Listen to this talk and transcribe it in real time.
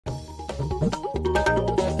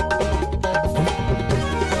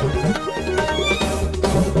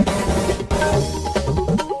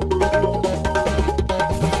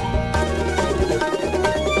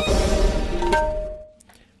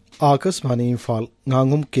Akashvani Imphal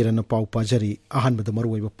Ngangom Kiran पाउ पाजरी अहानबद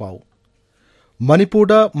मरुवैब पाउ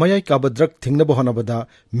मणिपुरदा मयाई काब drug थिंगनब होनबदा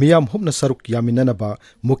मियाम हुबना सरुक यामिननबा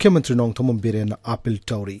मुख्यमंत्री नोंगथोम बिरेन अपील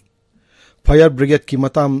तौरी फायर ब्रिगेड की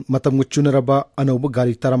मतम चुनरबा अनौब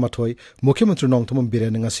गाड़ी 13 मुख्यमंत्री नोंगथोम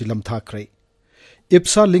बिरेन ngasi लमथाख्रे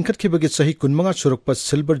इप्सा लिंखटखिबगे सही 15 सुरकप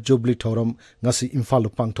silver jubilee थौरम ngasi Imphal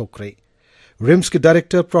पांगथोख्रे RIMS के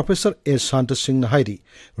डायरेक्टर प्रोफेसर ए शांत सिंह नाहाइरी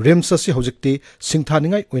रिम्स असी हौजिक्ति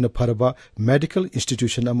सिंथानिंगाई ओइना फरबा मेडिकल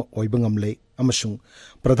इंस्टीट्यूशन अमा ओइबा ngamle अमसुंग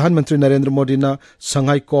प्रधानमंत्री नरेंद्र मोदी ना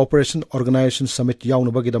संघाई कोऑपरेशन ऑर्गेनाइजेशन समिट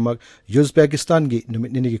याउनबगिदमक उज्बेकिस्तान गी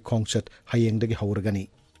नुमित निनिगी खोंगचत हयेंगदगी हौरगनी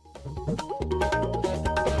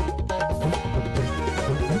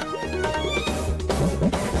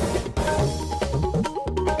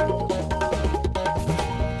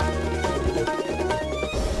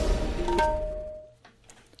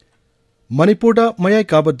मणिपुरदा मयाई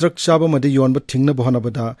काब ड्रग चाब मदि योनब थिंगनब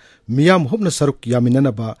होनबदा मियाम हुबना सरुक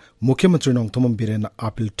यामिननबा मुख्यमंत्री नोंगथोम बिरेन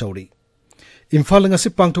अपील तौरी इम्फाल ngasi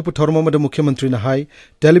पांगथोप थौरममद मुख्यमंत्री ना हाई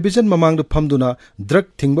टेलीविजन ममांगद फमदुना ड्रग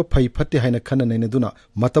थिंगब फै फत्ते हाइना खन्ना नैनदुना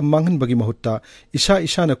मतम मांगनबगी महुत्ता इसा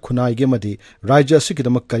इसाना खुनाइगे मदि राज्य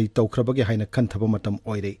असिगिदमक करी तौख्रबगे हाइना खनथब मतम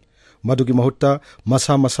ओइरे मदुगी महुत्ता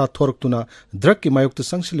मसा मसा थोरक्तुना ड्रग की मायुक्त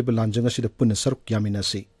संगसिलिब लांजंग असिद पुन्ना सरुक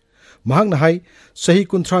यामिनसी महांगना हाई सही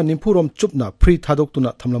 19 निम्फुरोम चुपना फ्री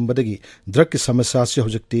थादोक्तुना थमलंबदगी ड्रग की समस्या से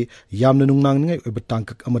हौजिक्ति यामना नुंगनांगनिंगाई ओइबा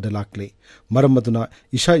टांकक अमदा लाक्ले मरम मदुना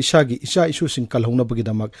इसा इसागी इसा इशुसिंग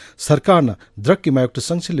कलहौनबगिदमक सरकारना ड्रग की मायुक्त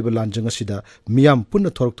संगसिलिब लांजंग असिदा मियाम पुन्ना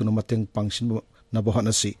थोरक्तुना मतेंग पांगसिन नबो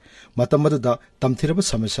हनसी मतम मदुदा तमथिरब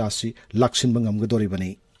समस्या असि लाक्सिनबा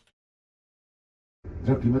ngamgdoribani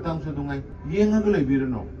ड्रग की मतंग से दुंगाई येंगा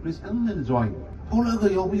लेबिरनो प्लीज कम एंड जॉइन सोलग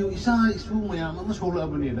योबियो इसा इशू मयाम अमा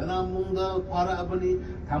सोलअबनी नामुंगा फाराअबनी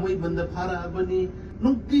थामैबंद फाराअबनी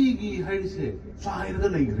नुंतिगी हाइसे साइरगा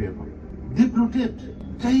लेग्रेबा डीप रूटेड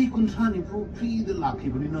चाहि कुंथानि फु फ्री द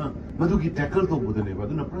लाखिबनिना मदुगी टैकल तो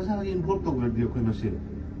बुदनेबा दुना प्रजा इन्वॉल्व तो गरदि कोइ मसे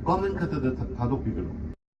गवर्नमेंट खतद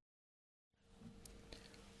थादोकिगनो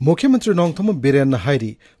मुख्यमंत्री नोंगथोम बिरेन हाइरी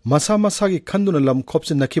मसा मसागी खंदुना लम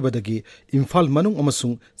खोपसे नखिबदगी इम्फाल मनुंग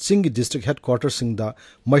अमसुंग चिंगी डिस्ट्रिक्ट हेडक्वार्टर सिंगदा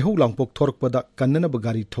मैहौ लांगपोक थोरकपदा कन्ननब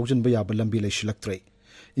गाड़ी थौजनब याब लंबी लेसिलक्त्रे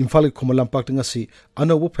इम्फाल की खुमल लंपाक्तंग असि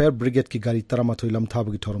अनौब फायर ब्रिगेड की गाड़ी 13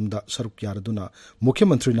 लमथाबगी थोरमदा सरुक यारदुना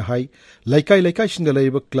मुख्यमंत्री ना हाई लैकाई लैकाई सिंगदा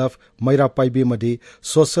लैब क्लब मैरा पाइबे मदि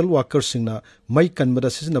सोशल वर्कर सिंगना मै कनबदा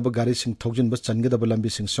सिजनब गाड़ी सिंग थौजनब चनगदब लंबी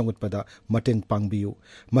सिंग संगुतपदा मटेंग पांगबियु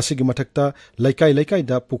मसिगी मथक्ता लैकाई लैकाई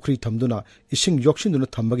दा पुखरी थमदुना इसिंग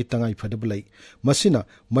योक्सिनदुना थंबगी तंगाई फदब लै मसिना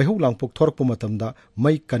मैहौ लांगपोक थोरकप मतमदा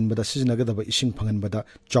मै कनबदा सिजनगदब इसिंग फंगनबदा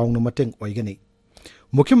चाउना मटेंग ओइगनी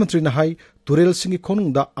मुख्यमंत्री ना हाई तुरेल सिंगी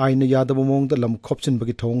खोनुंगदा आइन यादब मोंगदा लम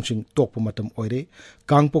खोपचिनबगी थौंगसिंग तोकप मतम ओइरे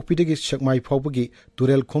कांगपोकपीदगी सकमाई फावबगी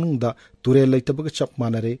तुरेल खोनुंगदा तुरेल लैतबग चप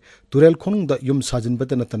मानरे तुरेल खोनुंगदा युम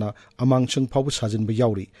साजिनबद नतना अमांगसंग फावब साजिनब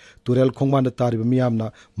याउरी तुरेल खोंगमानदा तारिब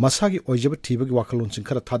मियामना मसागी ओइजब थीबगी वाखलोनसिंग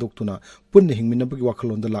खरा थादोक्तुना पुन्ने हिंगमिनबगी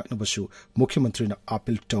वाखलोनदा लाक्नबसु मुख्यमंत्रीना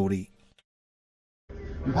अपील तौरी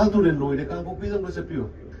इम्फाल तुरेल लोइदे कांगपोकपीदंग बसपियो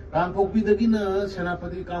कांगपोकपीदगिना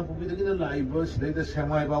सेनापति कांगपोकपीदगिना लाइब सिदैदा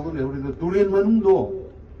सेमाय बागो लेहरिदो तुरेन मनुंगदो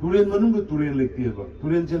तुरेन लेक्तियबा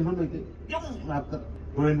तुरेन चेनफन लेक्ते यम नापता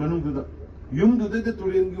तुरेन मनुंगदो युमदुदे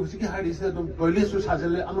तुरेन गी हुसिकी हाडिसे दम टॉयलेट सु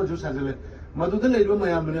साजले अमजु साजले मदुदे लेइबा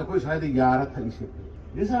मयामने अखोय साइदे यारा थगिसे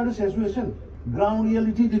this are the situation ground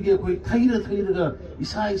reality दगे अखोय थैरगा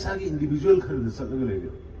इसागी individual खरद सलग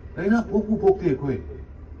लेइबो दैना पोकते अखोय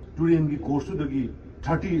तुरेन गी course दगी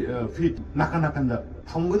 30 feet nakanda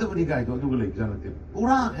thongda bani gai do duga lei janate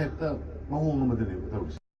pura hekta mahong madane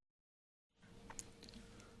tawse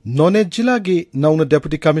नोने जिला की नौना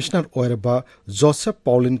deputy commissioner ओरबा Joseph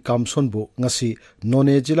pollen कामसोनबु ngasi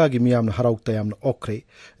नोने जिला की मियाम हराउक तयाम ओख्रे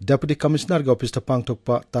डेप्यूटी कमिश्नर के office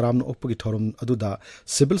पांगथोकपा तराम ओपगी theorem अदुदा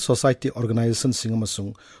civil society organisation सिंग अमसुंग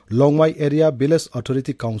लोंगमाई area village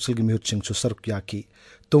authority council की मिहुत सिंग सुसरुक याकी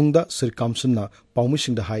तुंगदा Shri कामसुनना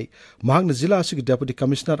पाउमिसिंग the high महांग जिला असि deputy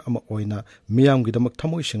commissioner अमा ओइना मियाम गिदमक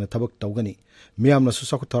थमोइ सिंग थबक तौगनी मियाम न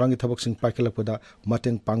सुसाखु थोरांगी थबक सिंग पाइखलपदा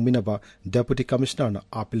मतेंग पांगमिनबा डेप्यूटी कमिश्नर न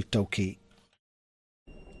appeal तौकी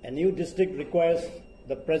A new district requires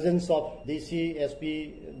the presence of DC, SP,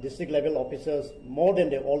 district level officers more than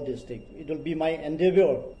the old district. It will be my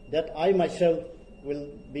endeavor that I myself will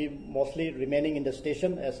be mostly remaining in the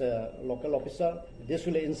station as a local officer. This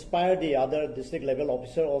will inspire the other district level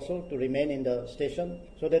officer also to remain in the station,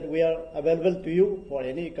 so that we are available to you for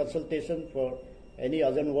any consultation, for any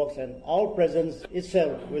urgent works, and our presence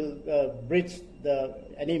itself will bridge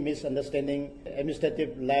any misunderstanding,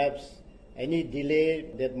 administrative lapse, any delay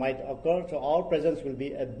that might occur. So our presence will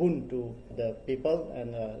be a boon to the people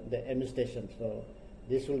and the administration. So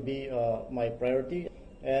this will be my priority.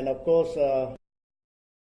 And of course,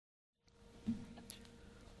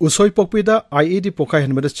 Usoi Pokpida IED Pokai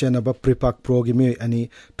Henmeda Chenaba Pripak Progimi Ani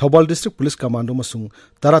Thobal District Police Commando Masung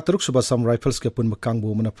Tarataruk Subasam Rifles Kapun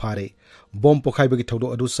Makangbu Mana Pare Bomb Pokai Bagi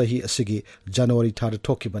Todo Adu Sahi Asigi January Tar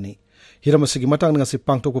Tokibani Hiramasigi Matang Nasi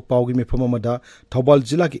Pangtoko Paugi Me Pamamada Thobal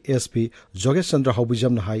Jilagi SP Jogesh Chandra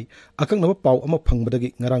Haubijam Nahai Akang Naba Pau Ama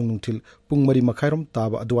Pangbadagi Ngarang Nungtil Pungmari Makairam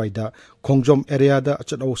Taba Aduaida Kongjom Area da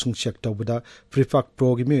Achat Osung Check Tobada Pripak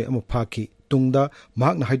Progimi Ama Paki Tungda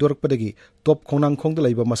Mahakna Haidorakpadagi Top Konang Kong the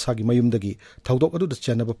Labor Masagi Mayumdagi Taudok Adu the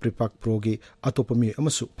Chanaba Pripak Progi Atopami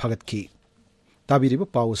Amasu Pagatki Tabiriba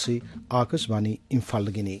Pausi Akasvani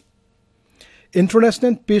Imphal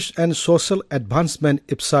International Peace and Social Advancement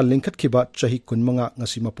IPSA Linkat Kiba Chahi Kunmanga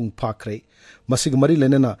Ngasi Mapung Pakre Masig Mari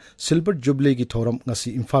Lenena Silver Jubilee gi Thoram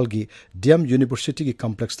Ngasi Imphal gi DM University gi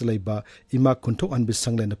Complex Talaiba Ima Kuntok Anbis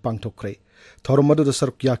Sanglen Pangtokre Thoramadu the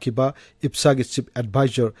Saruk Yakiba IPSA gi Chief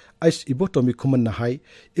Advisor Ais Ibotomi Kuman Nahai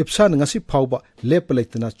IPSA Ngasi Pauba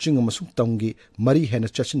Lepalaitana Chinga Masuk Tongi Mari Hena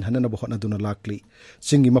Chachin Hanana Bohana Duna Lakli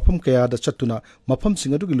Singi Mapam Kaya da Chatuna Mapam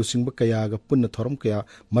Singadugi Lusingba Kaya ga Punna Thoram Kaya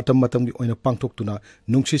Matam Matam gi Oina Pangtoktuna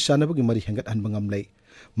Nungsi Sanabagi Mari Hengat Anbangam Lay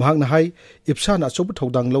Mahakna hai IPSA na achobu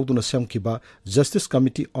thodang lawduna semkiba Justice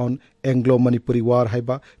Committee on Anglo-Manipuri War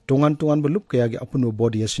haiba tongan balup kaya gi apunu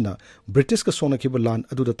body asina British ka sona kiba lan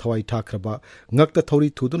aduda thawai thakraba ngakta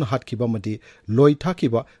thori thuduna hatkiba madi loi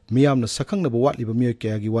thakiba miyamna sakhang na watliba miyoy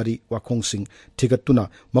kaya gi wari wakhong thigatuna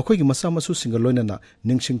makhoi gi masa masu singa loinana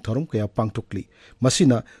ningsing thorum kaya pangtukli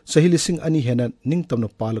masina sahilising ani hena ningtamna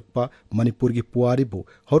palakpa Manipur gi puari bu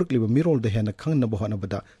horkliba mirol de hena khangna bohana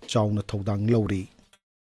bada chawna thodang lawri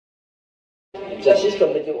Justice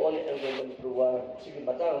Committee on Anglo-Manipuri War sigi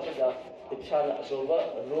matang sada IPSA na asoba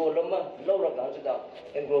role ma lawra ka sada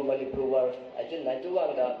Anglo-Manipuri War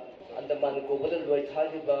 1991 da Andaman ko bodal loi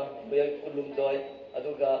thaliba boy kulum doi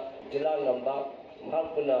aduga jila ngamba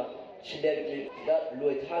mahapuna siderli da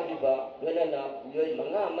loi thaliba loinana loi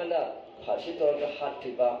manga mana phasi tor ka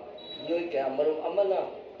hattiba loi ka marum amana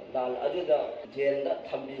lal aduda jenda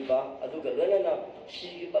thambiba aduga loinana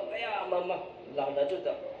sigi ba maya mama lal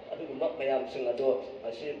aduda aduga mayam sing ado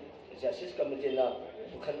asi Justice Committee na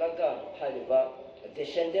bukhalanga haiba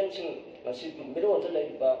descendants sing asi miro on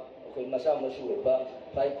laiba koi masa masu ba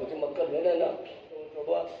bai ko ke makkar lena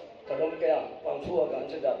ba karam kaya pangsuwa kan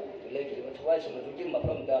sada leki thwai sum du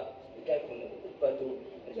mapam da kai kun ba du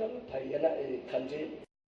jam thaiana khanji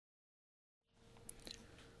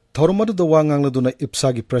Thormadu the Wangang Laduna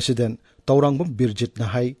IPSA gi President Taurangbam Birjit na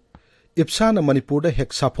hai IPSA na Manipur da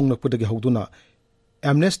hek sapong nakpudagi hoduna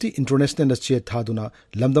Amnesty International na che thaduna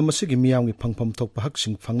lamdamasigi miyamgi phangpham thokpa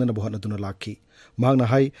haksing phangnana bohana duna lakhi magna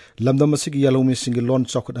hai lamdamasigi yalomi singi lon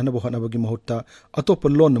chokhat hana bohana bagi mahutta atopa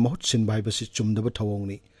lon na mahut sin bai basi chumdaba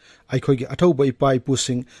thawongni aikhoigi athauba ipa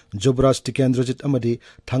ipusing Jobraj Tikendrajit amadi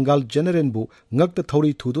Thangal General bu ngakta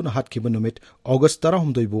thori thuduna hatkiba numit August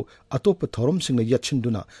 19 bu atopa thorom singna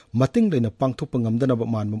yatchinduna mating leina pangthokpa ngamdana ba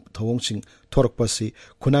man thawong sing thorakpasi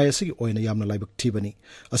khunai asigi oina yamna laibak thibani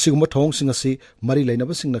asiguma thawong sing asi mari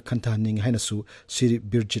leinaba singna khanthaning hainasu Siri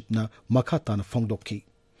Birjitna makha tana phongdokki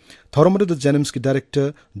Thoramadu the Jenims ki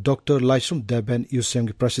Director Dr. Laisum Deben UCM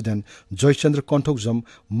ki President Joy Chandra Konthokjam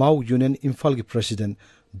Mau Union Imphal ki President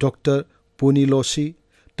Dr. Puni Losi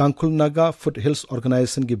Tangkhul Naga Foothills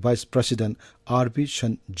Organization ki Vice President RB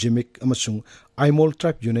Shan Jimik amasung Aimol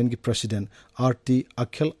Tribe Union ki President RT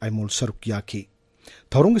Akhel Aimol Saruk Yaki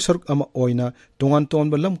Thorong ki saruk ama oina tongan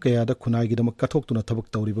balam kaya da khunai gi dama kathok tuna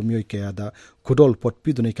thabak tawriba miyoi kaya da khudol pot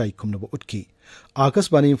pidunai kai khumnaba utki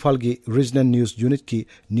Akasbani Imphal gi Regional News Unit ki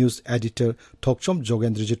News Editor Thokchom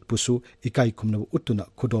Jogendrajit Pusu ikai khumnaba utuna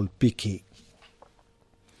khudol piki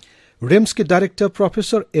RIMS ki Director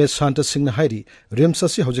Professor A. Santa Singh Hairi RIMS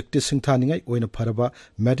asi hojikti singthaningai oina pharaba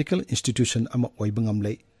medical institution ama oibangam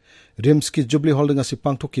lei RIMS ki Jubilee Holding asi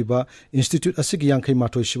pangthokiba Institute asigi yankai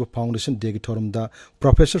matoi shiba Foundation degi thorumda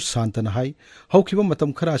Professor Santa na hai haukiba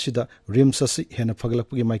matam khara asida RIMS asi hena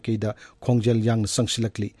phagalakpagi maikeida khongjel yang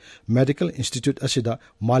sangsilakli Medical Institute asida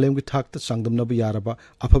malemgi thakta sangdamnabu yaraba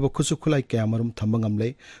afaba khusu khulai kayamarum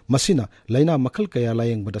thambangamle masina laina makhal kaya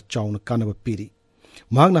layeng bada chauna kanaba piri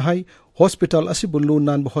Mahang na hai hospital asibu lu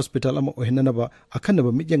nan hospital ama ohinanaba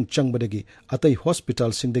akhanaba mityang changbadagi atai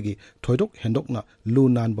hospital singdagi thoidok hendokna lu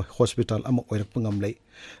nan hospital ama oirak pangamlei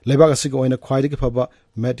leibak asiga oina khwaidagi phaba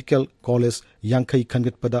medical college yangkai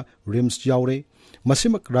khangatpada rims yaure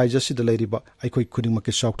masimak raijasi da leiriba aikoi khudingmak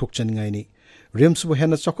saukthok chaningai ni rims bu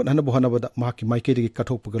hena chakut hana bu hanabada mahaki maikedi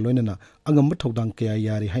kathokpaga loinana angam thodang kaya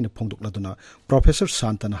yari haina phongdokladuna professor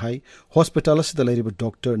santana hai hospital asida leiriba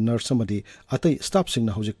doctor nurse amadi atai staff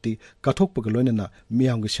singna hojikti kathokpaga loinana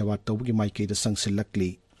miyamgi sewa tawbugi maikedi sangsilakli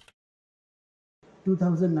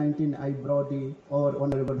 2019, I brought our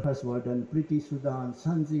Honorable Harshvardhan, Preeti Sudan,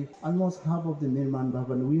 Sanjeev, almost half of the Nirman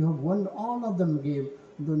Bhavan. We have won, all of them gave,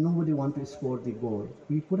 though nobody want to score the goal.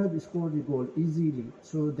 We could have scored the goal easily,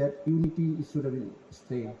 so that unity should have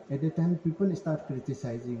stayed. At the time, people start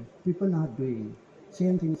criticizing. People not doing.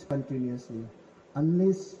 Same things continuously.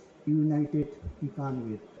 Unless united, you can't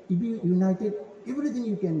win. If you united, everything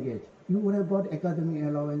you can get. You would have got academic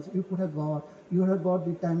allowance, you would have got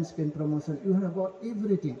the time spent promotion, you would have got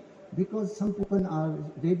everything. Because some people are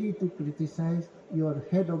ready to criticize your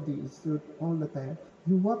head of the institute all the time.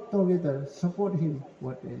 You work together, support him,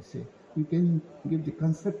 what I say. You can give the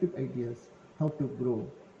constructive ideas, how to grow.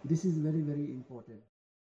 This is very, very important.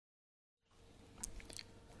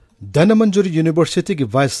 Danamanjuri University ki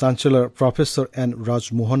Vice Chancellor Professor N.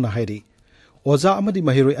 Raj Mohan Hairi Oza amadi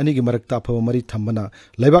mahiroi anigi marakta aphaba mari thambana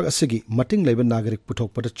leibak asigi mating leiba nagarik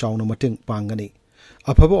puthokpada chawna mating pangani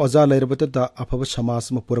aphaba oza leirabata da aphaba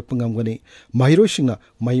samas ma purakpa ngamgani mahiroi singna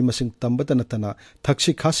mahi masing tambata natana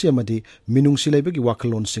thakshi khasi amadi minungsi leibagi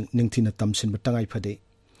wakalon sing ningthina tamsin batangai phade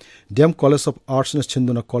DM College of Arts na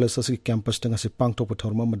chinduna college asigi campus tanga se pangtokpa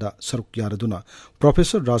thorma mada saruk yaraduna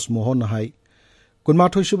Professor Raj Mohan hai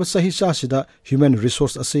Kunmathoi suba sahi sida human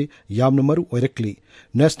resource ase yamna maru oirekli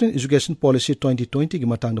National Education Policy 2020 gi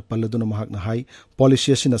matangna palladuna mahakna hai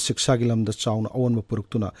policy asina shiksha gi lamda chawna awanma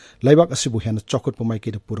puruktuna laibak asibu hena chokot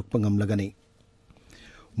pamaike da purukpa ngamlagani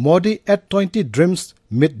Modi at 20 Dreams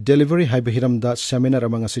Mid Delivery Haibahiramda seminar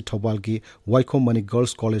among asi Thobal gi Waikhom Mani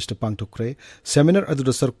Girls College ta pangtokre seminar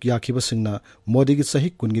aduda saruk yakhiba singna Modi gi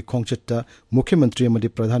sahi kungi khongchetta Mukhyamantri amadi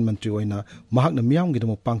Pradhan Mantri oina mahakna miyam gi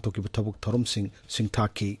damo pangtokiba thabuk thorom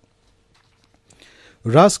singthaki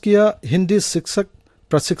Raskiya Hindi Shikshak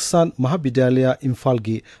Prashikshan Mahavidyalaya Imphal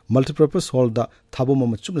gi multipurpose hall da thaboma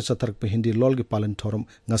machukna chatarakpa Hindi lol gi palan thorom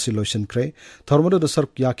ngasi loisan kre thormada da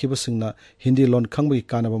saruk yakhiba singna Hindi lon khangbai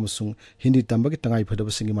kanaba masung Hindi tambagi tangai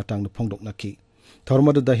phadaba singi matang na phongdokna ki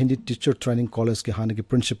thormada da Hindi Teacher Training College gi hanagi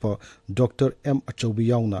principal Dr. M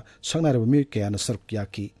Achaubi yauna sangnaraba mi kayana saruk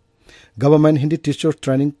yaki Government Hindi Teacher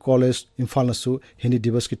Training College Imphal nasu Hindi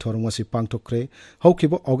Divas ki thorom ngasi pangtokre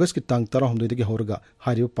haukibo August ki tang 19 dagi horaga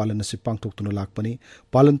hariba palan nasi pangtoktuna lakpani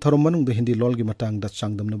palan thorom manung da Hindi lol gi matang da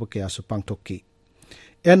changdamnaba kaya su pangtokki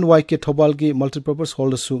NYK Thobal gi multipurpose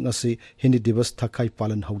hall su ngasi Hindi Divas thakai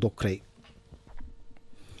palan haudokre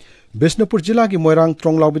Bishnupur Jilla gi Moirang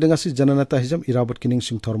Tronglao bidangasi Jananata Hizam Irabat Kining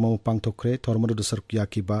Sing Thorma pangtokre thormadu da sarukya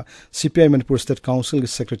kiba CPI Manipur State Council gi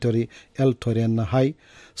Secretary L Thoren na hai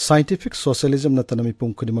Scientific Socialism na tanami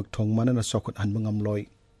pungkudimak thongmana na sokot hanbangam loi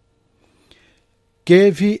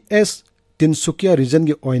KVS Tinsukia region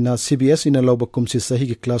gi oina CBS ina loba kumsi sahi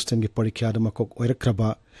gi class 10 gi parikya da makok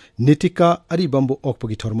oirakraba Nitika Ari Bambu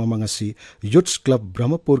Okpagi Thorma Mangasi Youth Club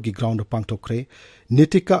Brahmapur gi ground pangtokre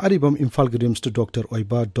Nitika Ari Bam Imphal gi rims to Dr.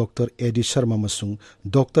 Oiba Dr. Edi Sharma Masung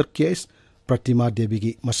Dr. KS Pratima Devi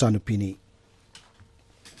gi masanupini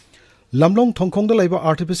Lamlong Thongkong da laiba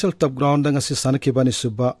artificial top ground dang asi sanakibani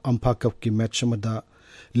suba Ampha Cup ki match amada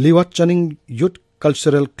Liwat Chaning Youth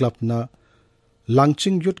Cultural Club na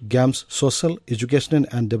Langching Youth Games Social Education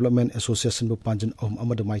and Development Association bu panjan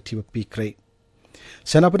amada maiti ba pikre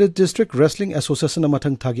Senapati District Wrestling Association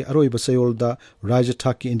amathang thagi aroiba sayolda Raja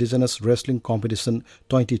Thaki Indigenous Wrestling Competition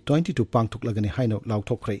 2022 pangthok lagani haino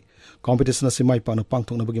lauthokre competition asimai panu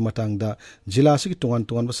pangthok nabagi matangda jila asigi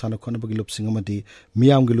tongan ba sana khona bagi lupsing amadi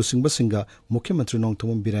miyam gi lusing basinga Mukhyamantri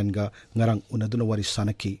Nongthom Biranga ngarang unaduna wari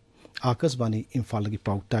sanaki Akashbani Imphal gi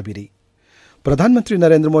pau tabiri Pradhan Mantri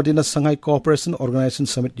Narendra Modi na Shanghai Cooperation Organization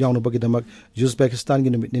Summit yaunubagi damak Uzbekistan gi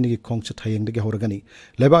numit nini gi khongchat hayengdagi horagani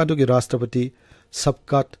leba adu gi Rashtrapati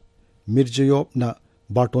Sabkat Mirziyoyev na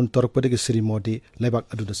Barton Torpadagi Sri Modi lebak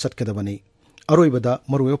aduda satkadabani aroibada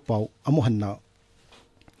maruyo pau amuhanna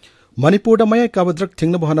Manipur da mayai kabadrak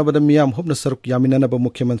thingna bohanabada miyam hobna saruk yaminana ba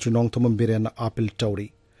Mukhyamantri Nongthom Birena appeal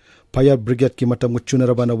tawri Fire Brigade ki matam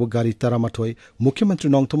chunarabana bu gari taramathoi Mukhyamantri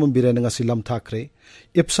Nongthom Birena ngasi lam thakre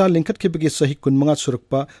Ipsa linkat ki bigi sahi kunmanga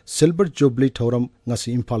surukpa Silver Jubilee thoram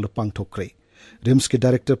ngasi Imphal pangthokre RIMS के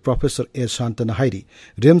director professor A Shantana हाइरी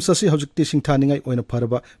RIMS असी हौजिक्ति सिंथानिंगाई ओइना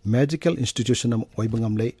फरबा medical institution अम ओइबा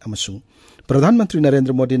ngamlei amasung प्रधानमंत्री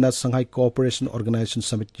नरेंद्र मोदी ना संघाई cooperation organisation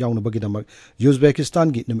summit याउनबगिदमक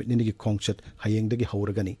Uzbekistan की नुमित निनी की खोंगचत हयेंगदगी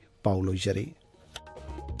हौरगनी पाउ लोइजरी।